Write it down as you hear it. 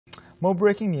More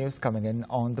breaking news coming in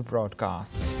on the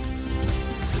broadcast.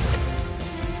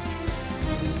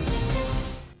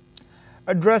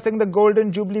 Addressing the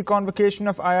Golden Jubilee Convocation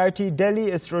of IIT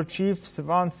Delhi, ISRO Chief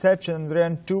Sivan said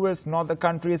Chandrayaan-2 is not the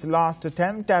country's last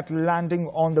attempt at landing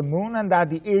on the moon and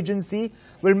that the agency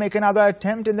will make another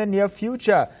attempt in the near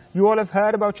future. You all have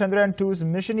heard about Chandrayaan-2's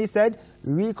mission, he said.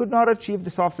 We could not achieve the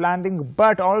soft landing,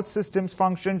 but all systems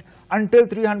functioned until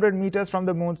 300 meters from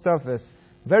the moon's surface.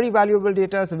 Very valuable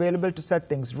data is available to set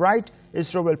things right.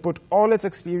 ISRO will put all its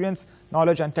experience,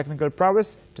 knowledge and technical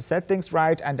prowess to set things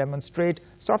right and demonstrate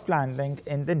soft landing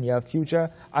in the near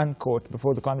future, unquote.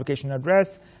 Before the convocation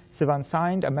address, Sivan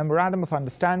signed a memorandum of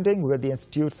understanding with the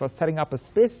Institute for setting up a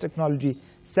space technology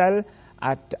cell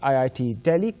at IIT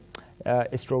Delhi.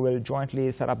 ISRO will jointly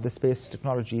set up the space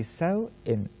technology cell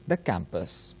in the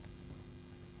campus.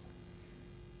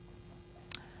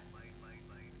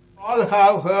 All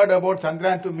have heard about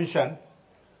Chandrayaan-2 mission.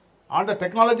 On the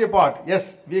technology part,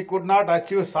 yes, we could not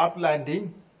achieve soft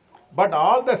landing, but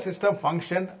all the system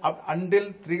functioned up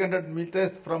until 300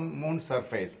 meters from moon's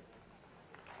surface.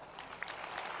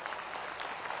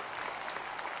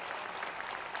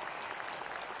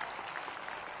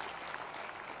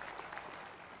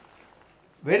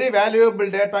 Very valuable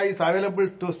data is available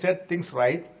to set things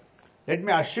right. Let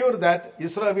me assure that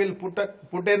ISRO will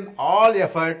put in all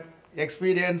effort,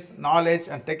 experience, knowledge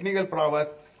and technical prowess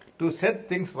to set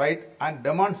things right and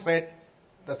demonstrate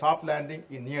the soft landing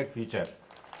in near future.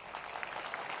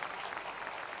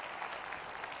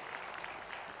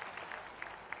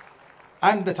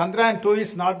 And the Chandrayaan-2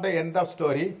 is not the end of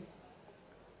story.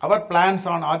 Our plans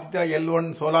on Aditya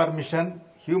L1 solar mission,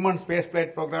 human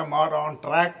spaceflight program are on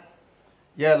track.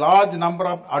 A large number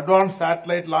of advanced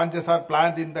satellite launches are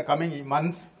planned in the coming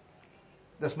months.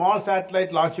 The small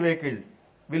satellite launch vehicle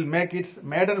will make its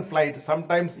maiden flight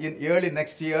sometimes in early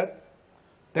next year.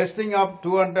 Testing of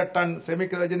 200-ton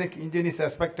semi-cryogenic engine is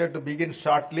expected to begin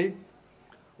shortly.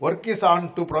 Work is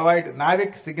on to provide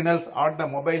NavIC signals on the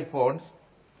mobile phones,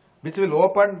 which will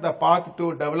open the path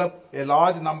to develop a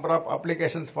large number of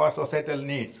applications for societal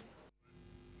needs.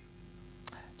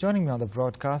 Joining me on the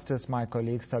broadcast is my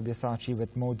colleague Sabya Sachi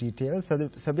with more details.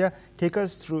 Sabya, take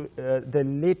us through the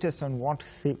latest on what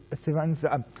Sivan's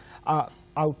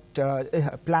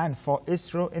plan for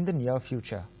ISRO in the near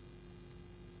future.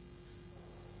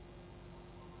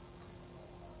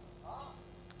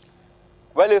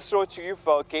 Well, ISRO Chief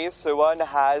K. Sivan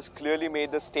has clearly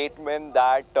made the statement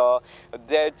that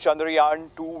their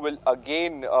Chandrayaan-2 will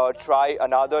again try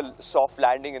another soft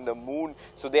landing in the moon.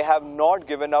 So they have not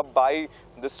given up by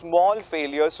the small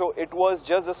failure. So it was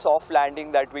just a soft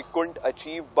landing that we couldn't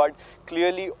achieve, but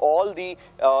clearly all the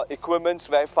equipments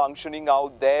were functioning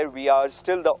out there. We are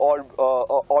still, the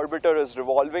orbiter is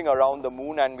revolving around the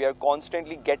moon and we are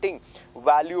constantly getting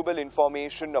valuable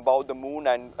information about the moon,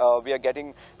 and we are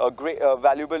getting great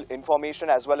valuable information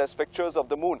as well as pictures of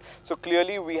the moon. So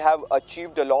clearly we have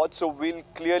achieved a lot. So we'll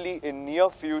clearly in near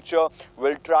future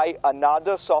will try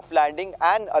another soft landing,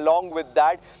 and along with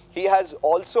that he has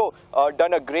also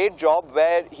done a great job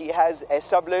where he has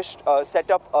established, set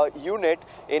up a unit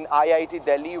in IIT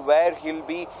Delhi where he'll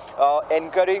be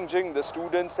encouraging the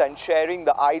students and sharing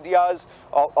the ideas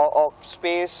of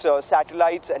space,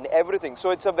 satellites and everything.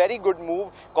 So it's a very good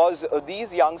move because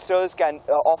these youngsters can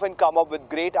often come up with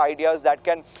great ideas that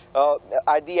can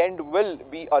at the end will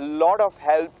be a lot of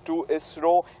help to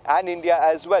ISRO and India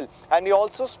as well. And he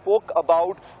also spoke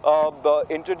about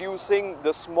introducing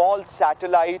the small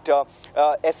satellite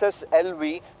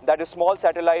SSLV, that is small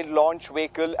satellite launch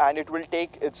vehicle, and it will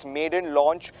take its maiden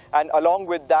launch, and along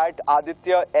with that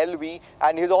Aditya LV.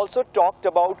 And he's also talked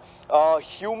about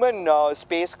human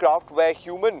spacecraft where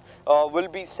human will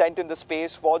be sent in the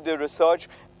space for the research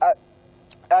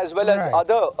as well as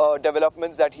other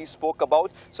developments that he spoke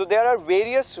about. So there are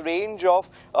various range of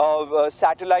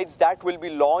satellites that will be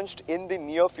launched in the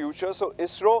near future. So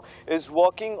ISRO is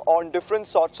working on different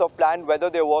sorts of plan, whether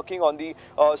they're working on the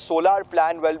solar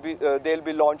plan, they'll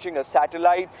be launching a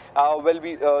satellite,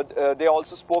 they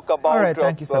also spoke about all right,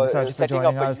 thank you Sabyasachi for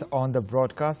joining us on the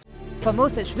broadcast. For more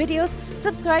such videos,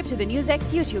 subscribe to the NewsX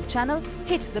YouTube channel,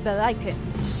 hit the bell icon.